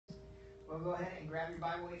Well, go ahead and grab your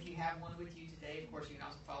Bible if you have one with you today. Of course, you can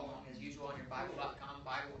also follow along as usual on your Bible.com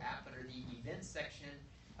Bible app under the events section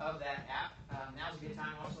of that app. Now's a good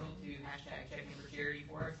time also to hashtag checking for charity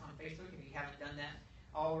for us on Facebook if you haven't done that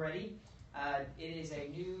already. It is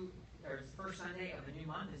it's the first Sunday of the new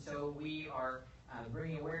month, and so we are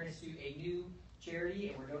bringing awareness to a new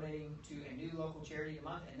charity, and we're donating to a new local charity a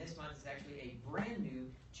month, and this month is actually a brand new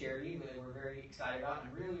charity that we're very excited about.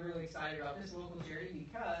 I'm really, really excited about this local charity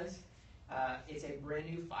because it's a brand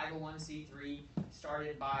new 501c3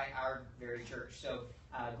 started by our very church. So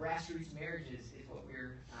Grassroots Marriages is what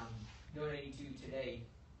we're donating to today.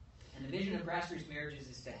 And the vision of Grassroots Marriages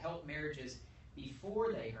is to help marriages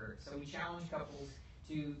before they hurt. So we challenge couples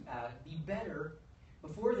to be better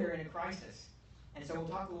before they're in a crisis. And so we'll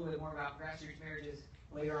talk a little bit more about Grassroots Marriages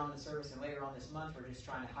later on in the service and later on this month. We're just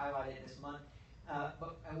trying to highlight it this month.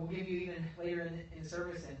 And we'll give you even later in the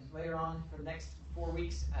service and later on for the next 4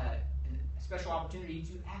 weeks a special opportunity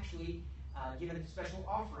to actually give a special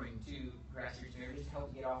offering to Grassroots Marriages to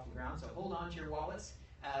help you get off the ground. So hold on to your wallets,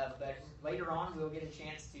 but later on we'll get a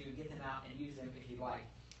chance to get them out and use them if you'd like.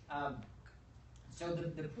 So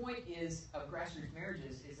the point is of Grassroots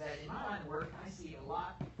Marriages is that in my line of work, I see a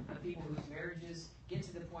lot of people whose marriages get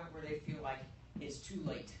to the point where they feel like it's too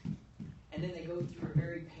late. And then they go through a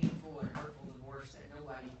very painful and hurtful divorce that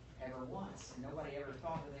nobody ever wants and nobody ever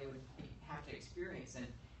thought that they would have to experience.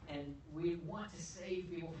 And we want to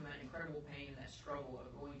save people from that incredible pain and that struggle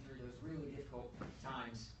of going through those really difficult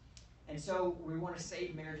times. And so we want to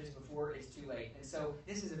save marriages before it's too late. And so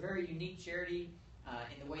this is a very unique charity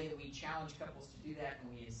in the way that we challenge couples to do that,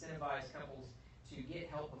 and we incentivize couples to get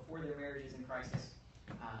help before their marriage is in crisis.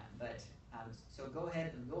 So go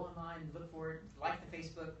ahead and go online, look for it, like the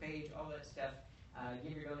Facebook page, all that stuff,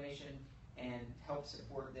 give your donation, and help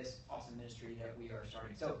support this awesome ministry that we are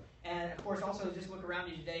starting. So, and of course, also just look around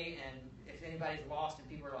you today, and if anybody's lost and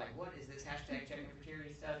people are like, what is this hashtag checking for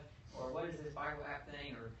charity stuff, or what is this Bible app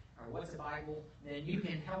thing, or what's a Bible, then you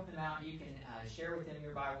can help them out. You can share with them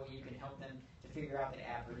your Bible. You can help them to figure out the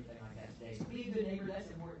app or anything like that today. So be a good neighbor. That's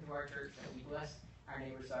important to our church, that we bless our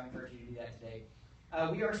neighbors, so I encourage you to do that today.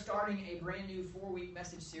 We are starting a brand new 4-week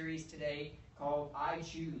message series today called I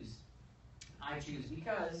Choose. I Choose,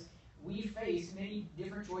 because we face many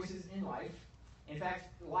different choices in life. In fact,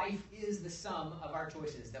 life is the sum of our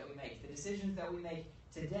choices that we make. The decisions that we make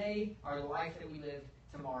today are the life that we live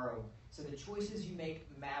tomorrow. So the choices you make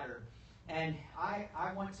matter. And I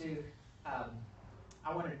want to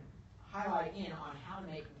highlight in on how to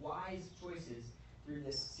make wise choices through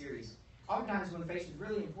this series. Oftentimes when faced with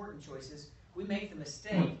really important choices, we make the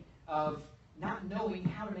mistake of not knowing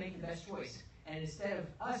how to make the best choice. And instead of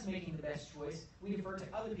us making the best choice, we defer to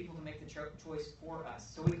other people to make the choice for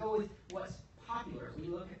us. So we go with what's popular. We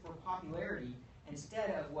look for popularity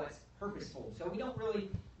instead of what's purposeful. So we don't really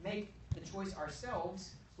make the choice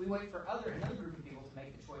ourselves. We wait for another group of people to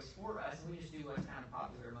make the choice for us, and we just do what's kind of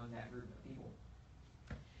popular among that group of people.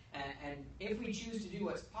 And if we choose to do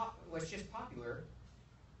what's just popular,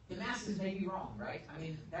 the masses may be wrong, right? I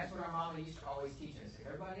mean, that's what our mama used to always teach us. If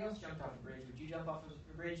everybody else jumped off the bridge, would you jump off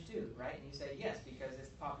the bridge too, right? And you say yes, because it's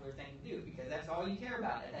the popular thing to do, because that's all you care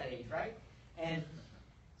about at that age, right? And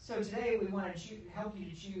so today we want to help you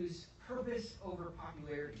to choose purpose over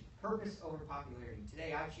popularity. Purpose over popularity.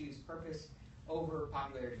 Today I choose purpose over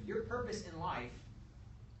popularity. Your purpose in life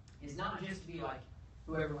is not just to be like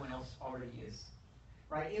who everyone else already is,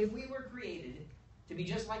 right? If we were created to be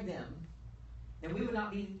just like them, then we would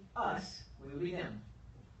not be us, we would be them.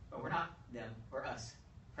 But we're not them, we're us,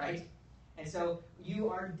 right? And so you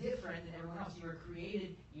are different than everyone else. You are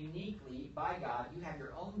created uniquely by God. You have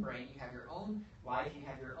your own brain, you have your own life, you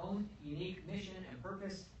have your own unique mission and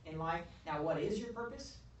purpose in life. Now, what is your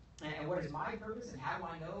purpose? And what is my purpose? And how do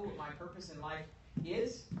I know what my purpose in life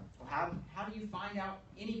is? Well, how do you find out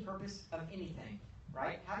any purpose of anything,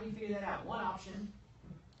 right? How do you figure that out? One option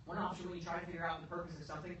when you try to figure out the purpose of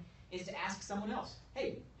something is to ask someone else,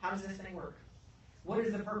 hey, how does this thing work? What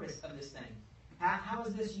is the purpose of this thing? How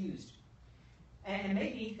is this used? And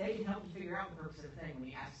maybe they can help you figure out the purpose of the thing when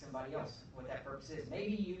you ask somebody else what that purpose is.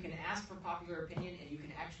 Maybe you can ask for popular opinion and you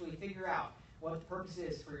can actually figure out what the purpose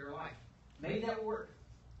is for your life. Maybe that will work.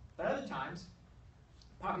 But other times,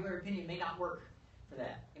 popular opinion may not work for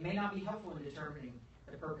that. It may not be helpful in determining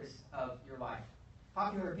the purpose of your life.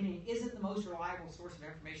 Popular opinion isn't the most reliable source of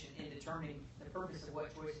information in determining the purpose of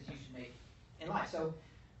what choices you should make in life. So,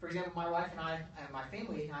 for example, my wife and I, and my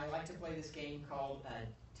family and I like to play this game called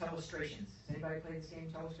Telestrations. Has anybody played this game,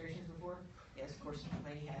 Telestrations, before? Yes, of course,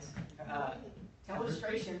 Laney has.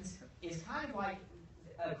 Telestrations is kind of like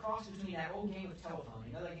a cross between that old game of telephone.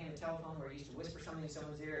 You know that game of telephone where you used to whisper something in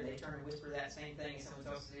someone's ear, and they turn and whisper that same thing in someone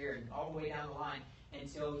else's ear, and all the way down the line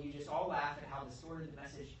until you just all laugh at how distorted the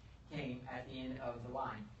message came at the end of the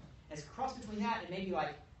line. As a cross between that and maybe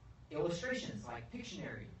like illustrations, like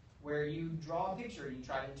Pictionary, where you draw a picture and you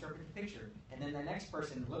try to interpret the picture, and then the next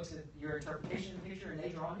person looks at your interpretation of the picture and they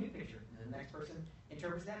draw a new picture, and then the next person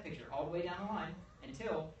interprets that picture, all the way down the line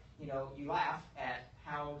until you laugh at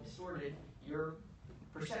how distorted your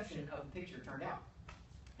perception of the picture turned out.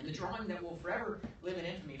 And the drawing that will forever live in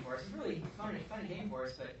infamy for us, it's really a funny game for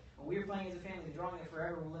us, but when we were playing as a family, the drawing that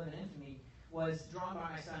forever will live in infamy was drawn by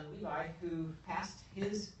my son Levi, who passed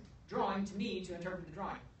his drawing to me to interpret the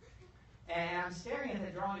drawing. And I'm staring at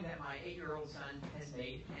that drawing that my 8-year-old son has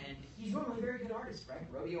made, and he's normally a very good artist, right?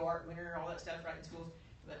 Rodeo art winner, all that stuff right in schools,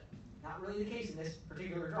 but not really the case in this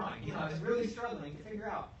particular drawing. I was really struggling to figure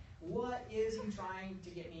out what is he trying to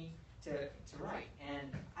get me to write. And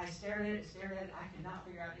I stared at it, I could not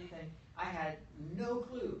figure out anything. I had no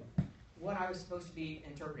clue what I was supposed to be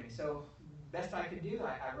interpreting. So best I could do,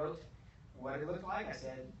 I wrote what it looked like. I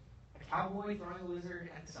said, a cowboy throwing a lizard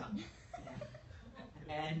at the sun.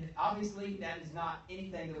 And obviously that is not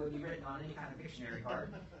anything that would be written on any kind of Pictionary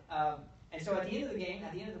card. And so at the end of the game,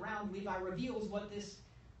 at the end of the round, Levi reveals what this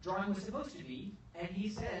drawing was supposed to be, and he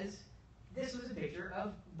says, this was a picture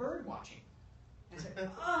of bird watching. And I said,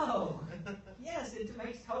 oh, yes, it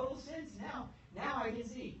makes total sense now. Now I can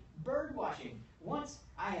see. Bird watching. Once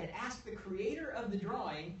I had asked the creator of the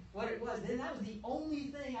drawing what it was, then that was the only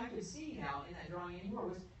thing I could see now in that drawing anymore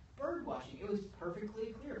was bird watching. It was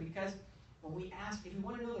perfectly clear, because when we ask, if you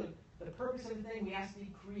want to know the purpose of the thing, we ask the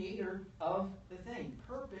creator of the thing.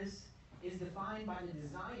 Purpose is defined by the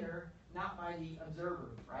designer, not by the observer,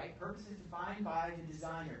 right? Purpose is defined by the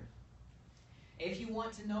designer. If you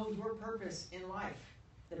want to know your purpose in life,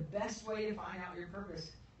 the best way to find out your purpose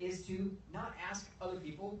is to not ask other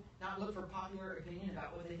people, not look for popular opinion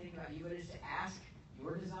about what they think about you, but is to ask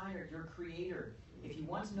your designer, your creator. If you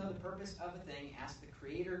want to know the purpose of a thing, ask the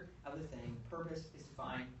creator of the thing. Purpose is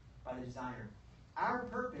defined by the designer. Our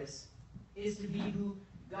purpose is to be who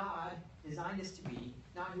God designed us to be,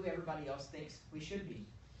 not who everybody else thinks we should be.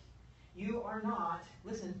 You are not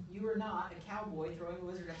a cowboy throwing a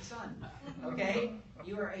lizard at the sun, okay?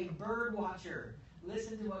 You are a bird watcher.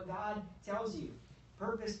 Listen to what God tells you.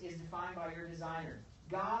 Purpose is defined by your designer.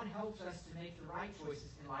 God helps us to make the right choices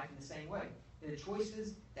in life in the same way. They're the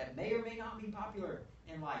choices that may or may not be popular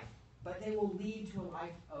in life, but they will lead to a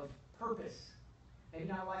life of purpose. Maybe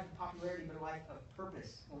not a life of popularity, but a life of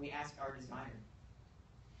purpose when we ask our designer.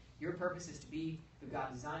 Your purpose is to be who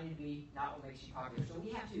God designed you to be, not what makes you popular. So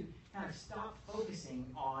we have to kind of stop focusing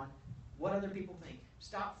on what other people think.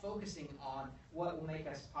 Stop focusing on what will make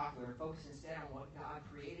us popular and focus instead on what God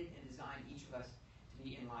created and designed each of us to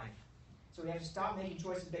be in life. So we have to stop making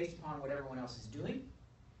choices based upon what everyone else is doing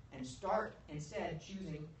and start instead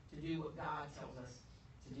choosing to do what God tells us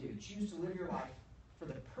to do. Choose to live your life for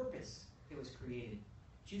the purpose it was created.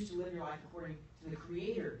 Choose to live your life according to the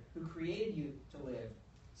Creator who created you to live.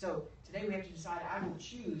 So today we have to decide, I will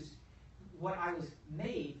choose what I was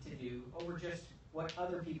made to do over just what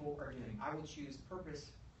other people are doing. I will choose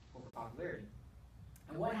purpose over popularity.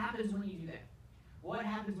 And what happens when you do that? What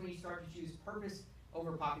happens when you start to choose purpose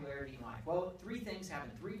over popularity in life? Well, 3 things happen.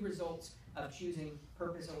 3 results of choosing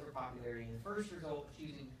purpose over popularity. And the first result of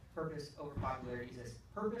choosing purpose over popularity is this.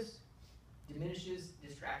 Purpose diminishes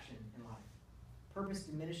distraction in life. Purpose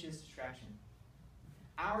diminishes distraction.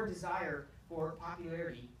 Our desire for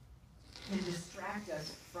popularity can distract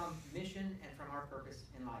us from mission and from our purpose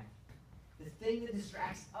in life. The thing that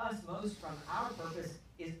distracts us most from our purpose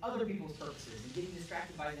is other people's purposes and getting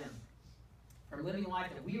distracted by them. From living a life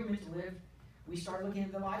that we are meant to live, we start looking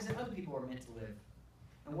at the lives that other people are meant to live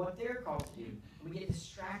and what they're called to do. And we get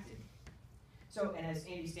distracted. So, and as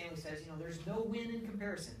Andy Stanley says, there's no win in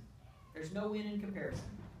comparison. There's no win in comparison.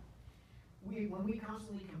 When we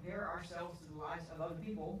constantly compare ourselves to the lives of other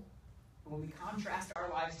people, when we contrast our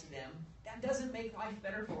lives to them, that doesn't make life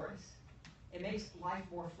better for us. It makes life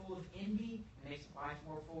more full of envy. It makes life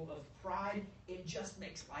more full of pride. It just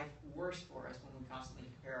makes life worse for us when we constantly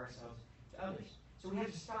compare ourselves to others. So we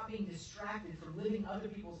have to stop being distracted from living other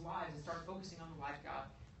people's lives and start focusing on the life God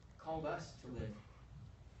called us to live.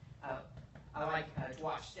 I like to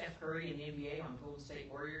watch Steph Curry in the NBA on Golden State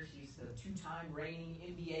Warriors. He's the 2-time reigning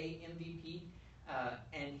NBA MVP.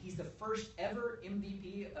 And he's the first ever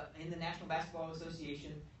MVP in the National Basketball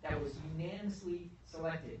Association that was unanimously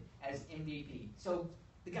selected as MVP. So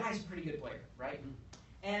the guy's a pretty good player, right?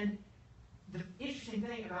 And the interesting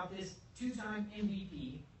thing about this 2-time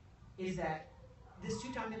MVP is that this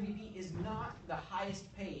two-time MVP is not the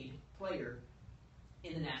highest paid player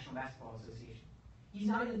in the National Basketball Association. He's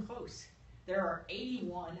not even close. There are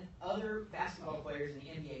 81 other basketball players in the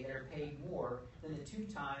NBA that are paid more than the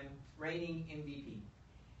two-time reigning MVP.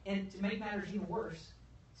 And to make matters even worse,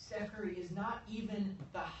 Steph Curry is not even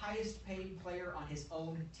the highest paid player on his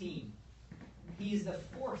own team. He is the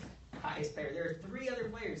fourth highest payer. There are 3 other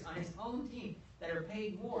players on his own team that are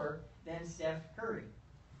paid more than Steph Curry.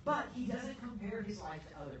 But he doesn't compare his life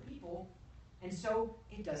to other people, and so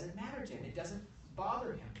it doesn't matter to him. It doesn't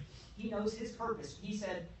bother him. He knows his purpose. He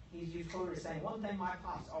said, you've quoted as saying, one thing my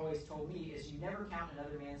pops always told me is you never count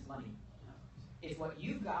another man's money. It's what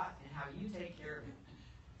you've got and how you take care of it.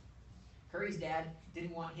 Curry's dad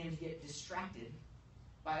didn't want him to get distracted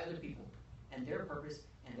by other people and their purpose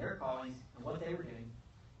and their callings and what they were doing.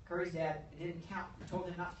 Curry's dad told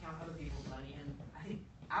him not to count other people's money, and I think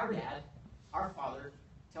our dad, our father,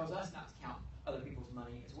 tells us not to count other people's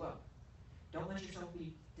money as well. Don't let yourself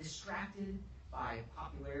be distracted by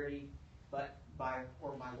popularity, but by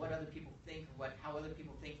what other people think, or how other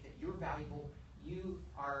people think that you're valuable. You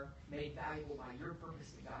are made valuable by your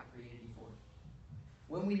purpose that God created you for.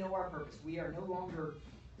 When we know our purpose, we are no longer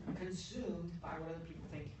consumed by what other people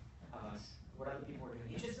think of us, what other people are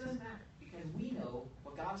doing. It just doesn't matter, because we know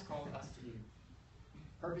what God has called us to do.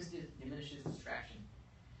 Purpose diminishes distraction.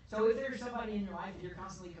 So if there's somebody in your life that you're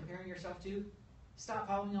constantly comparing yourself to, stop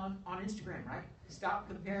following on Instagram, right? Stop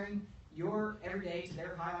comparing your everyday to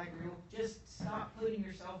their highlight reel. Just stop putting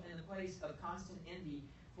yourself in the place of constant envy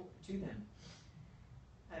to them.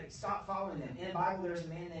 Stop following them. In the Bible, there's a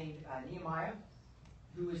man named Nehemiah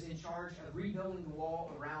who was in charge of rebuilding the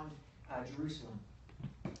wall around Jerusalem.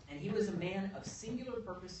 And he was a man of singular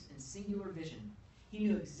purpose and singular vision. He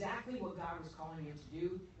knew exactly what God was calling him to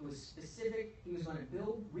do. It was specific. He was going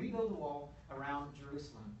to rebuild the wall around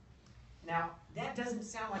Jerusalem. Now, that doesn't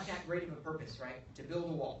sound like that great of a purpose, right? To build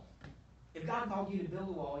a wall. If God called you to build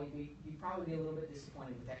a wall, you'd probably be a little bit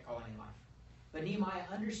disappointed with that calling in life. But Nehemiah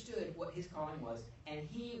understood what his calling was, and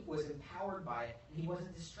he was empowered by it, and he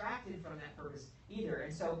wasn't distracted from that purpose either.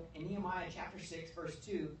 And so in Nehemiah chapter 6, verse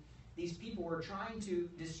 2, these people were trying to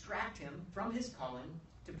distract him from his calling,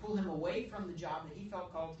 to pull him away from the job that he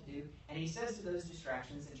felt called to do. And he says to those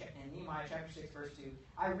distractions in Nehemiah chapter 6, verse 2,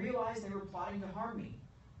 I realized they were plotting to harm me.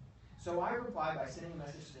 So I replied by sending a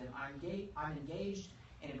message to them, I'm engaged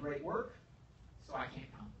in a great work, so I can't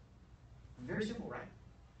come. Very simple, right?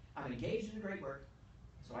 I'm engaged in a great work,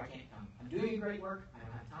 so I can't come. I'm doing a great work. I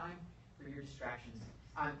don't have time for your distractions.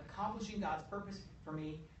 I'm accomplishing God's purpose for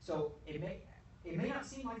me, so it may not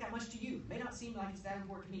seem like that much to you. It may not seem like it's that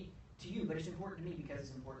important to you, but it's important to me because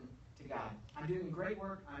it's important to God. I'm doing great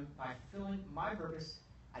work. I'm fulfilling my purpose.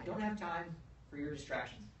 I don't have time for your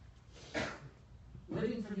distractions.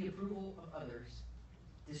 Living for the approval of others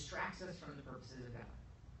distracts us from the purposes of God.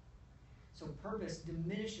 So purpose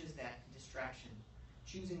diminishes that distraction.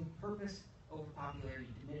 Choosing purpose over popularity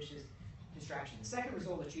diminishes distraction. The second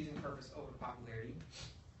result of choosing purpose over popularity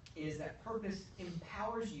is that purpose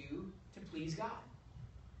empowers you to please God.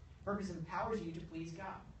 Purpose empowers you to please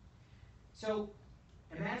God. So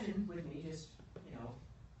imagine with me, just,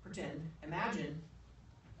 pretend, imagine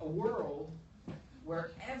a world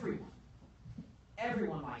where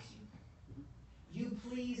everyone likes you. You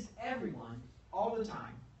please everyone all the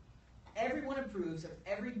time. Everyone approves of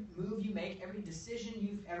every move you make, every decision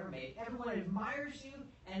you've ever made. Everyone admires you,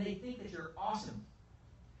 and they think that you're awesome.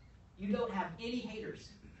 You don't have any haters.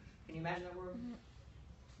 Can you imagine that world?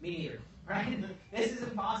 Me neither, right? This is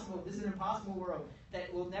impossible. This is an impossible world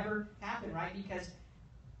that will never happen, right? Because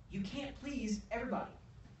you can't please everybody.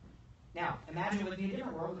 Now, imagine with me a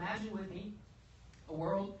different world. Imagine with me a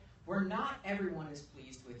world where not everyone is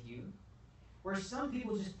pleased with you, where some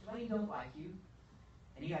people just plain don't like you,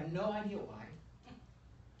 and you have no idea why.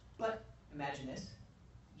 But imagine this.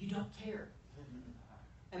 You don't care.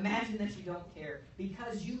 Imagine that you don't care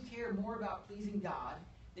because you care more about pleasing God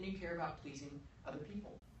than you care about pleasing other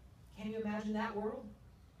people. Can you imagine that world?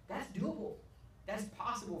 That's doable. That's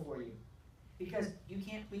possible for you. Because you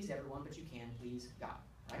can't please everyone, but you can please God.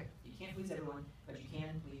 Right? You can't please everyone, but you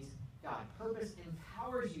can please God. Purpose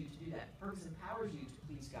empowers you to do that. Purpose empowers you to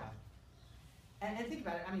please God. And think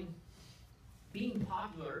about it. Being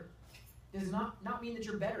popular does not mean that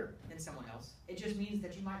you're better than someone else. It just means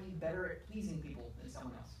that you might be better at pleasing people than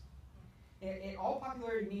someone else. All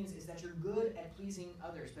popularity means is that you're good at pleasing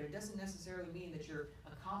others, but it doesn't necessarily mean that you're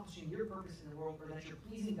accomplishing your purpose in the world or that you're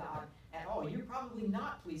pleasing God at all. You're probably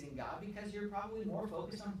not pleasing God because you're probably more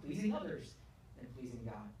focused on pleasing others than pleasing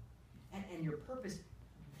God. And your purpose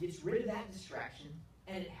gets rid of that distraction,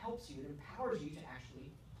 and it helps you, it empowers you to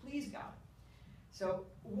actually please God. So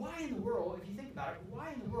why in the world, if you think about it,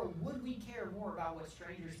 why in the world would we care more about what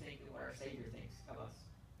strangers think than what our Savior thinks of us?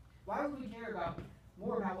 Why would we care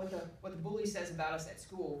more about what the bully says about us at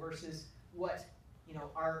school versus what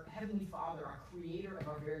our Heavenly Father, our Creator of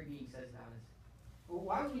our very being, says about us? Well,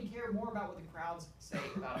 why would we care more about what the crowds say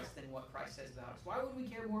about us than what Christ says about us? Why would we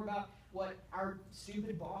care more about what our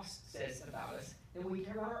stupid boss says about us than we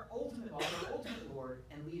care about our ultimate boss, our ultimate Lord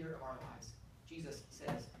and leader of our lives, Jesus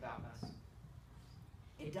says about us?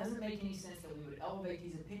 It doesn't make any sense that we would elevate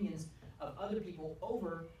these opinions of other people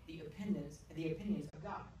over the opinions of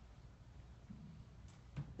God.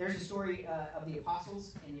 There's a story of the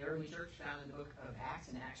apostles in the early church found in the book of Acts,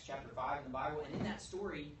 in Acts chapter 5 in the Bible. And in that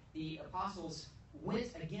story, the apostles went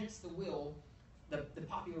against the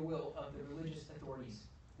popular will of the religious authorities.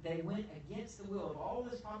 They went against the will of all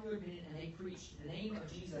this popular opinion, and they preached the name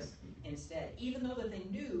of Jesus instead. Even though that they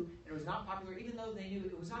knew it was not popular, even though they knew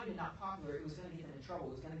it was not even not popular, it was going to get them in trouble.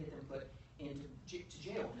 It was going to get them put into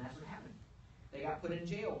jail, and that's what happened. They got put in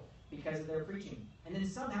jail because of their preaching. And then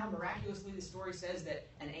somehow, miraculously, the story says that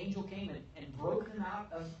an angel came and broke them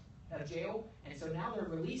out of jail, and so now they're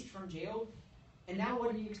released from jail, and now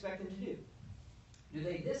what do you expect them to do? Do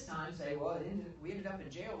they this time say, well, we ended up in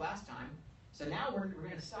jail last time, so now we're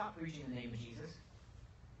going to stop preaching the name of Jesus?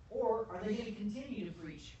 Or are they going to continue to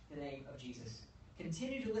preach the name of Jesus?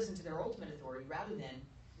 Continue to listen to their ultimate authority rather than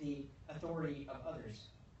the authority of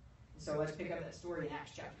others? And so let's pick up that story in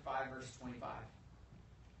Acts chapter 5, verse 25.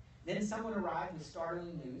 Then someone arrived with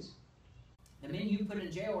startling news. The men you put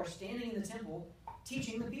in jail are standing in the temple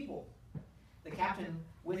teaching the people. The captain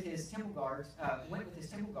went with his temple guards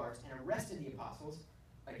and arrested the apostles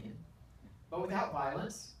again, but without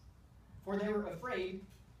violence, for they were afraid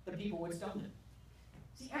the people would stone them.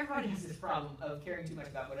 See, everybody has this problem of caring too much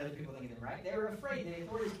about what other people think of them, right? They were afraid. The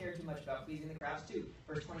authorities cared too much about pleasing the crowds too.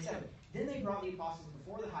 Verse 27. Then they brought the apostles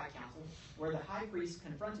before the high council, where the high priest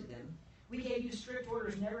confronted them. We gave you strict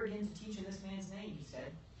orders never again to teach in this man's name, he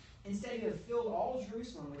said. Instead, you have filled all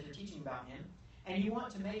Jerusalem with your teaching about him, and you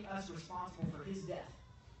want to make us responsible for his death.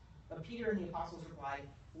 But Peter and the apostles replied,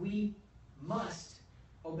 we must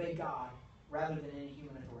obey God rather than any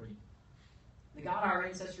human authority. The God of our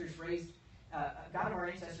ancestors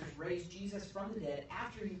raised Jesus from the dead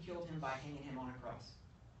after you killed him by hanging him on a cross.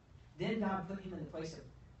 Then God put him in the place of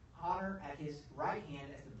honor at his right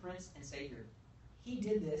hand as the Prince and Savior. He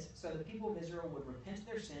did this so the people of Israel would repent of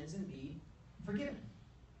their sins and be forgiven.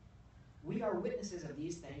 We are witnesses of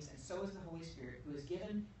these things, and so is the Holy Spirit, who is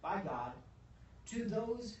given by God to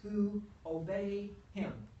those who obey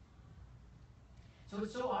him. So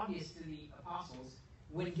it's so obvious to the apostles,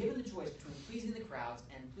 when given the choice between pleasing the crowds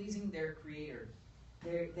and pleasing their Creator,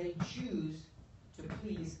 they choose to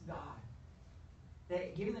please God.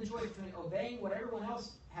 Given the choice between obeying what everyone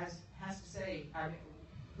else has to say,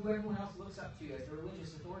 who everyone else looks up to as the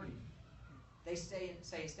religious authority, they say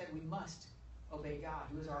instead, we must obey God,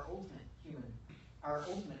 who is our ultimate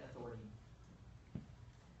authority.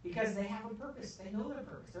 Because they have a purpose. They know their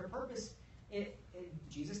purpose. Their purpose,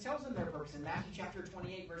 Jesus tells them their purpose. In Matthew chapter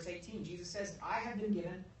 28, verse 18, Jesus says, I have been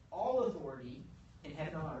given all authority in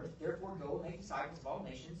heaven and on earth. Therefore go and make disciples of all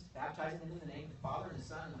nations, baptizing them in the name of the Father and the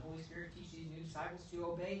Son and the Holy Spirit. Teach these new disciples to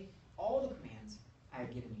obey all the commands I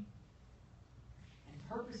have given you. And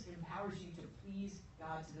purpose empowers you to please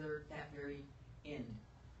God to that very end.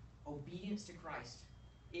 Obedience to Christ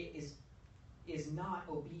is not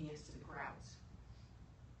obedience to the crowds.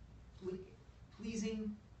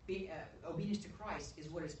 Obedience to Christ is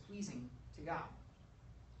what is pleasing to God.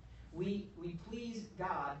 We please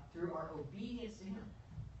God through our obedience to him.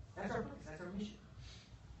 That's our purpose. That's our mission.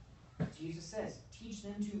 Jesus says, teach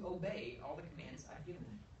them to obey all the commands I've given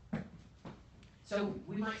them. So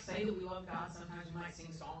we might say that we love God. Sometimes we might sing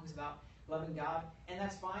songs about loving God, and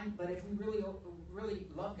that's fine. But if we really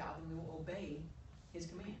love God, then we will obey his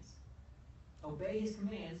commands. Obey his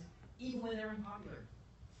commands even when they're unpopular.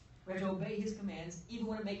 We have to obey his commands even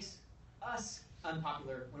when it makes us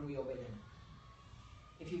unpopular when we obey them.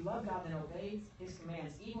 If you love God, then obey his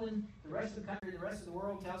commands, even when the rest of the country, the rest of the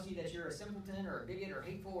world tells you that you're a simpleton or a bigot or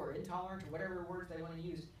hateful or intolerant or whatever words they want to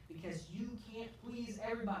use, because you can't please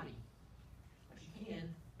everybody. But you can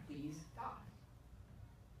please God.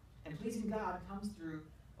 And pleasing God comes through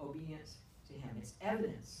obedience to him. It's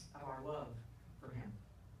evidence of our love for him.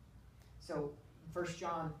 So 1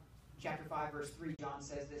 John chapter 5, verse 3, John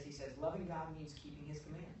says this. He says, loving God means keeping his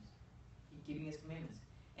commands. Keeping his commandments.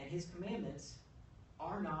 And his commandments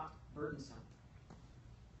are not burdensome.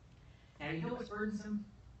 Now, you know what's burdensome?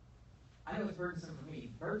 I know what's burdensome for me.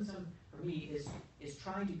 Burdensome for me is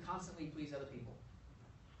trying to constantly please other people.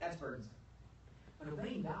 That's burdensome. But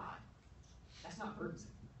obeying God That's not burdensome.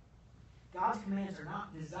 God's commands are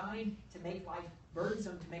not designed to make life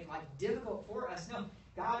burdensome, to make life difficult for us. No,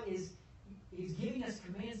 He's giving us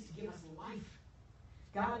commands to give us life.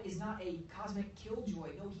 God is not a cosmic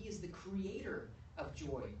killjoy. No, He is the creator of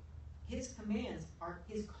joy. His commands are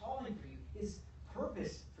His calling for you. His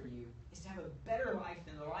purpose for you is to have a better life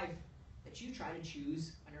than the life that you try to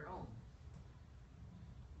choose on your own.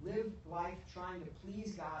 Live life trying to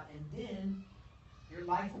please God, and then your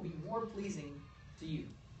life will be more pleasing to you.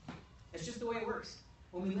 It's just the way it works.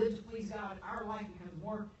 When we live to please God, our life becomes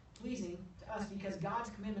more pleasing to us because God's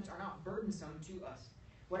commandments are not burdensome to us.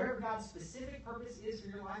 Whatever God's specific purpose is for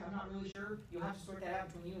your life, I'm not really sure. You'll have to sort that out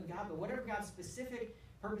between you and God. But whatever God's specific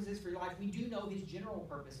purpose is for your life, we do know His general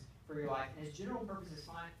purpose for your life. And His general purpose is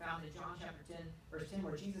found in John chapter 10, verse 10,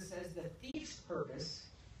 where Jesus says, the thief's purpose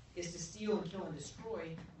is to steal and kill and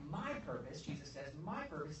destroy. My purpose, Jesus says, my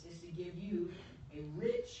purpose is to give you a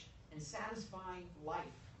rich and satisfying life.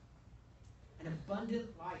 An abundant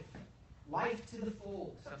life. Life to the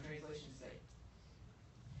full, some translations say.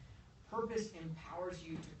 Purpose empowers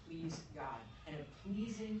you to please God. And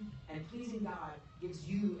pleasing God gives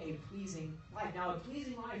you a pleasing life. Now, a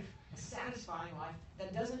pleasing life, a satisfying life,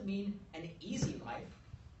 that doesn't mean an easy life.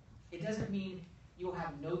 It doesn't mean you'll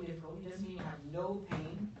have no difficulty. It doesn't mean you'll have no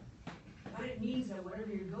pain. But it means that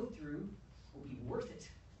whatever you go through will be worth it.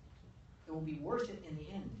 It will be worth it in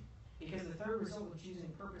the end. Because the third result of choosing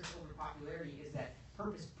purpose over popularity is that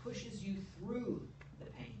purpose pushes you through the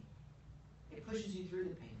pain. It pushes you through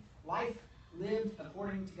the pain. Life lived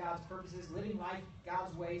according to God's purposes, living life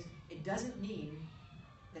God's ways, it doesn't mean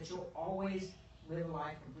that you'll always live a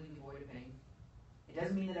life completely void of pain. It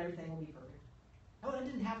doesn't mean that everything will be perfect. No, that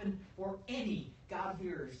didn't happen for any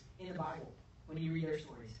God-fearers in the Bible when you read their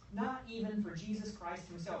stories. Not even for Jesus Christ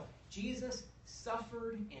Himself. Jesus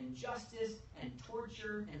suffered injustice and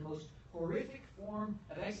torture and the most horrific form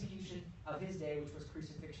of execution of His day, which was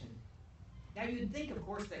crucifixion. Now you'd think, of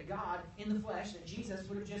course, that God, in the flesh, that Jesus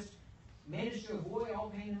would have just managed to avoid all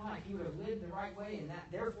pain in life. He would have lived the right way, and that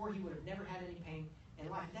therefore He would have never had any pain in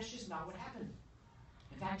life. That's just not what happened.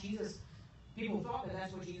 In fact, people thought that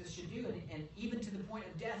that's what Jesus should do, and even to the point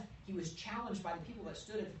of death, He was challenged by the people that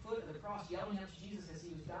stood at the foot of the cross, yelling out to Jesus as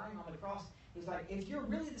He was dying on the cross. He was like, if you're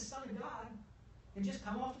really the Son of God, then just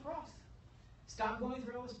come off the cross. Stop going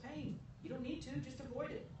through all this pain. You don't need to, just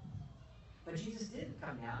avoid it. But Jesus didn't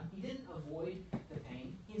come down. He didn't avoid the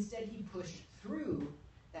pain. Instead, He pushed through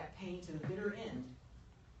that pain to the bitter end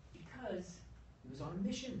because He was on a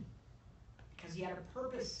mission. Because He had a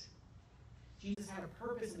purpose. Jesus had a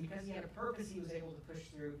purpose, and because He had a purpose, He was able to push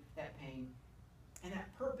through that pain. And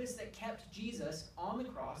that purpose that kept Jesus on the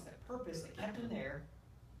cross, that purpose that kept Him there,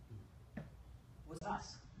 was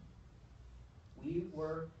us. We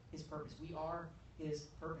were His purpose. We are His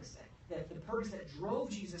purpose. That the purpose that drove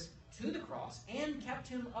Jesus to the cross and kept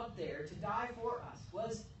Him up there to die for us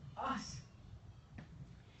was us.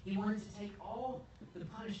 He wanted to take all the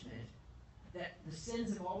punishment that the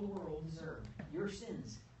sins of all the world deserve, your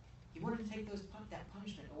sins. He wanted to take that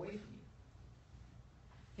punishment away from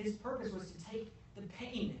you. His purpose was to take the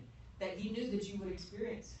pain that He knew that you would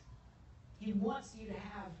experience. He wants you to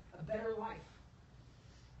have a better life.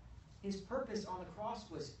 His purpose on the cross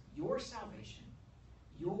was your salvation,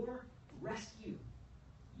 your rescue,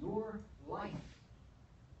 your life.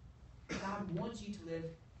 God wants you to live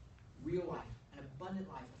real life, an abundant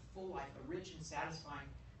life, a full life, a rich and satisfying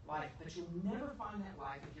life. But you'll never find that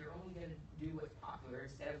life if you're only going to do what's popular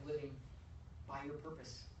instead of living by your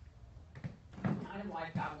purpose. The kind of life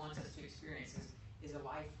God wants us to experience is a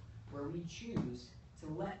life where we choose to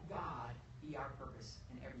let God be our purpose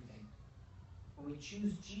in everything. When we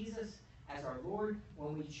choose Jesus as our Lord,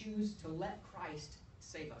 when we choose to let Christ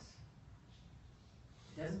save us.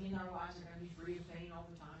 It doesn't mean our lives are going to be free of pain all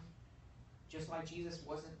the time, just like Jesus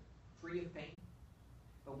wasn't free of pain.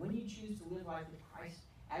 But when you choose to live life with Christ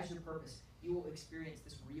as your purpose, you will experience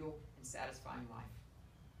this real and satisfying life.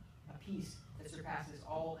 A peace that surpasses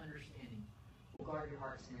all understanding will guard your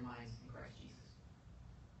hearts and your minds in Christ Jesus.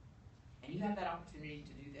 And you have that opportunity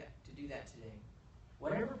to do that today.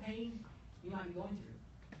 Whatever pain you might be going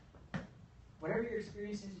through, whatever you're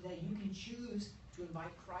experiencing today, you can choose to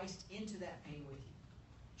invite Christ into that pain with you.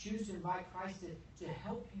 Choose to invite Christ to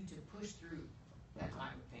help you to push through that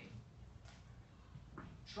time of pain.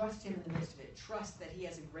 Trust Him in the midst of it. Trust that He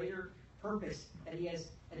has a greater purpose, that He has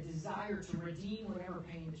a desire to redeem whatever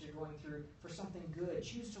pain that you're going through for something good.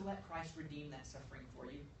 Choose to let Christ redeem that suffering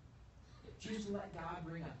for you. Choose to let God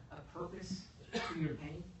bring a purpose to your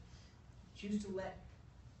pain. Choose to let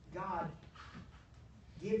God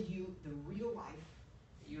give you the real life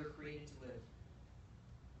that you are created to live.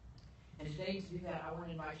 And today, to do that, I want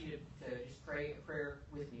to invite you to just pray a prayer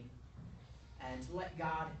with me and to let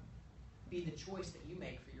God be the choice that you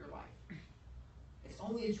make for your life. It's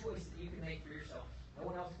only a choice that you can make for yourself. No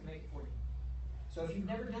one else can make it for you. So if you've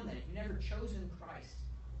never done that, if you've never chosen Christ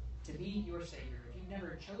to be your Savior, if you've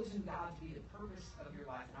never chosen God to be the purpose of your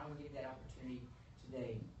life, and I want to give you that opportunity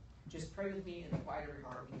today, just pray with me in the quiet of your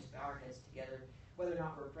heart. We can just bow our heads together. Whether or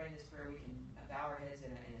not we're praying this prayer, we can bow our heads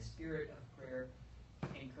in a spirit of prayer,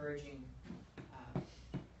 encouraging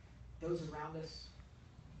those around us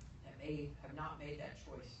that may have not made that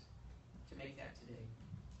choice to make that today.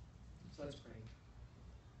 So let's pray.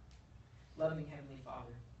 Loving Heavenly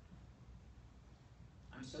Father,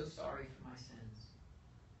 I'm so sorry for my sins.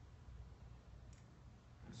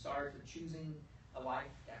 I'm sorry for choosing a life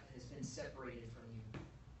that has been separated from you.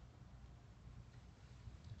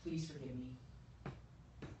 Please forgive me.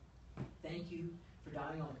 Thank you for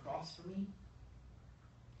dying on the cross for me.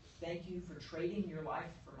 Thank you for trading your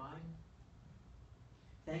life for mine.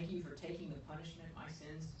 Thank you for taking the punishment my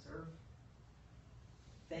sins deserve.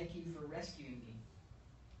 Thank you for rescuing me.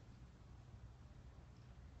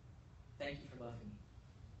 Thank you for loving me.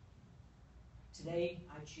 Today,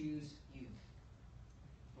 I choose you,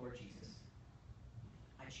 Lord Jesus.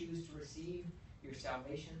 I choose to receive your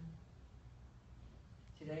salvation.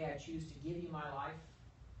 Today, I choose to give you my life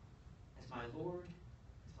as my Lord,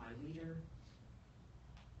 as my leader,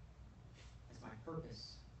 as my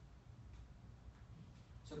purpose.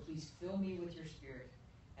 So please fill me with your Spirit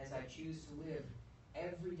as I choose to live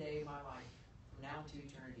every day of my life from now to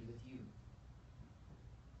eternity with you.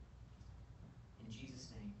 In Jesus'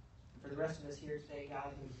 name. And for the rest of us here today,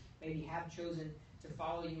 God, who maybe have chosen to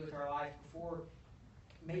follow you with our life before,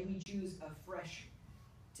 may we choose afresh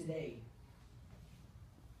today.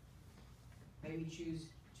 May we choose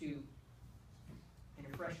to, in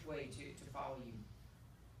a fresh way, to follow you,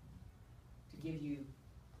 to give you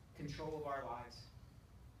control of our lives.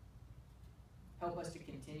 Help us to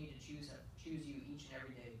continue to choose you each and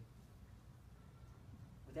every day.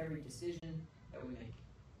 With every decision that we make,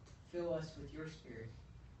 fill us with your Spirit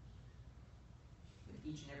with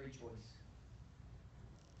each and every choice.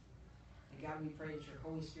 And God, we pray that your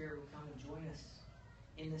Holy Spirit will come and join us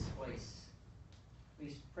in this place.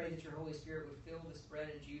 We pray that your Holy Spirit would fill this bread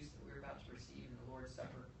and juice that we're about to receive in the Lord's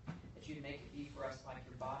Supper, that you'd make it be for us like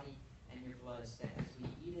your body and your blood, that as we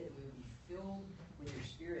eat it, we would be filled with your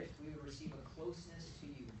Spirit. We would receive a closeness to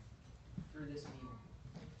you through this meal.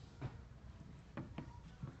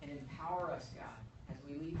 And empower us, God, as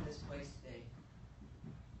we leave this place today,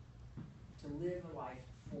 to live a life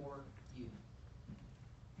for you.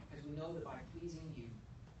 Because we know that by pleasing you,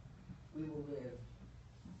 we will live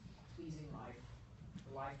a pleasing life,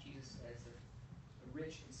 the life Jesus says, a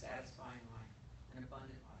rich and satisfying life, an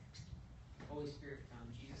abundant life. Holy Spirit, come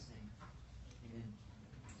in Jesus' name. Amen.